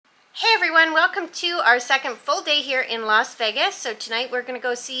Hey everyone, welcome to our second full day here in Las Vegas. So tonight we're going to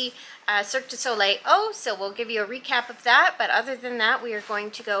go see Cirque Du Soleil. So we'll give you a recap of that. But other than that, we are going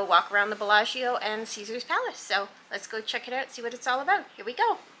to go walk around the Bellagio and Caesars Palace. So let's go check it out, see what it's all about. Here we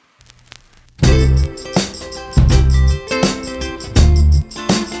go.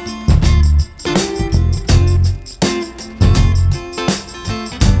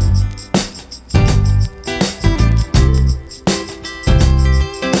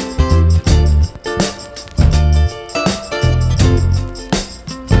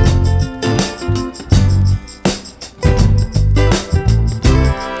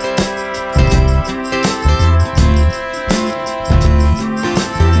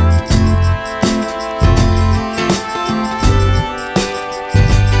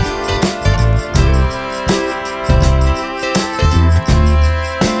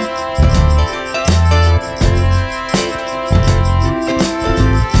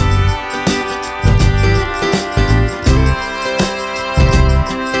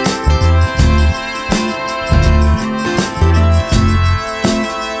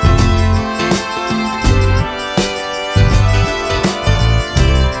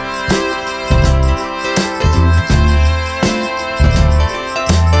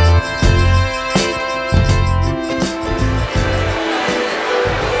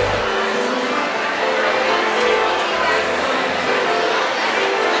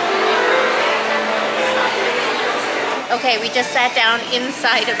 Okay, we just sat down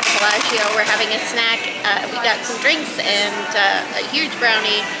inside of the Bellagio. We're having a snack. We got some drinks and a huge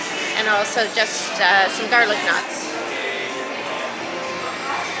brownie and also just some garlic knots.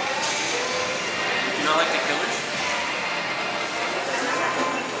 You not like the Killers?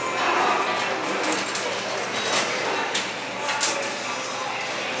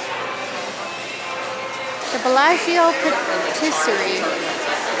 The Bellagio Patisserie.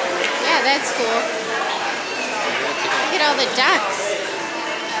 Yeah, that's cool. Look at all the ducks.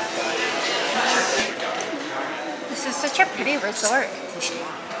 This is such a pretty resort.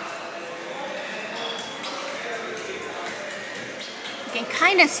 You can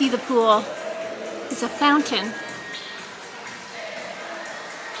kind of see the pool. It's a fountain.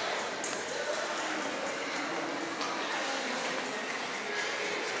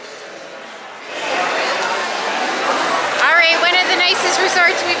 Nicest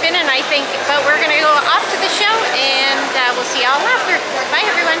resorts we've been in, I think, but we're gonna go off to the show and we'll see y'all after. Bye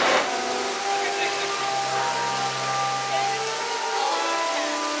everyone.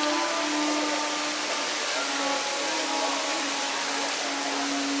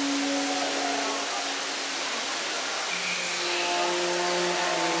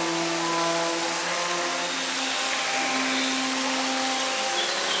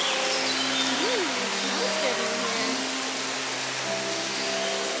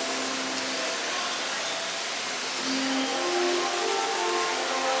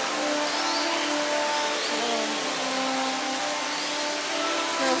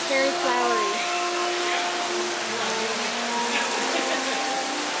 Smells very flowery.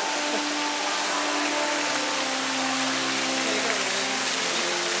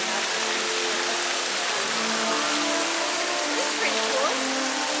 This is pretty cool.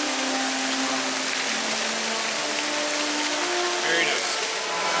 Very nice.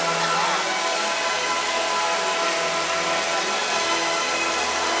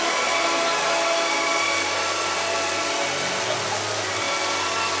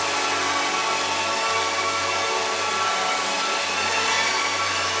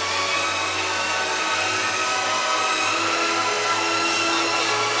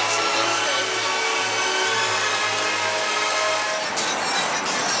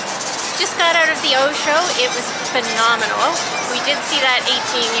 Just got out of the O show. It was phenomenal. We did see that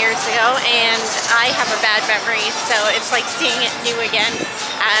 18 years ago and I have a bad memory, so it's like seeing it new again.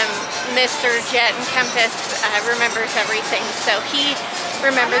 Mr. Jet and Compass remembers everything, so he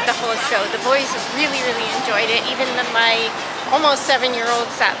remembered the whole show. The boys really enjoyed it. Even my almost 7-year-old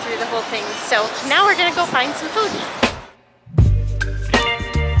sat through the whole thing. So now we're gonna go find some food.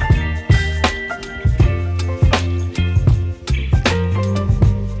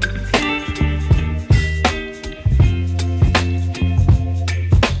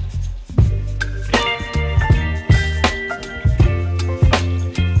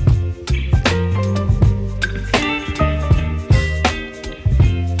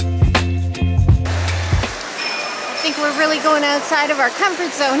 We're really going outside of our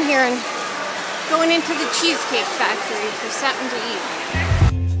comfort zone here and going into the Cheesecake Factory for something to eat.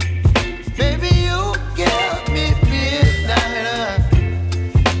 Baby, you give me midnight.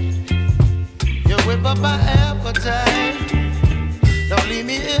 You whip up my appetite. Don't leave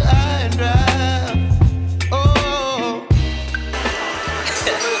me here.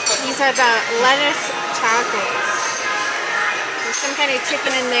 the lettuce tacos. There's some kind of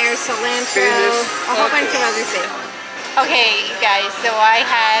chicken in there, cilantro, a whole bunch of other things. Okay, you guys, so I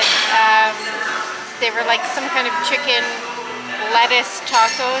had, they were like some kind of chicken lettuce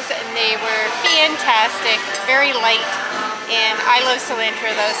tacos, and they were fantastic, very light. And I love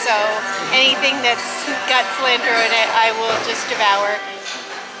cilantro though, so anything that's got cilantro in it, I will just devour.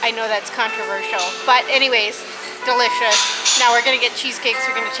 I know that's controversial, but anyways, delicious. Now we're gonna get cheesecakes,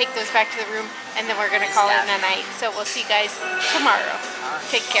 we're gonna take those back to the room, and then we're gonna call it a night. So we'll see you guys tomorrow.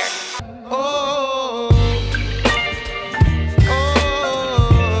 Take care. Oh.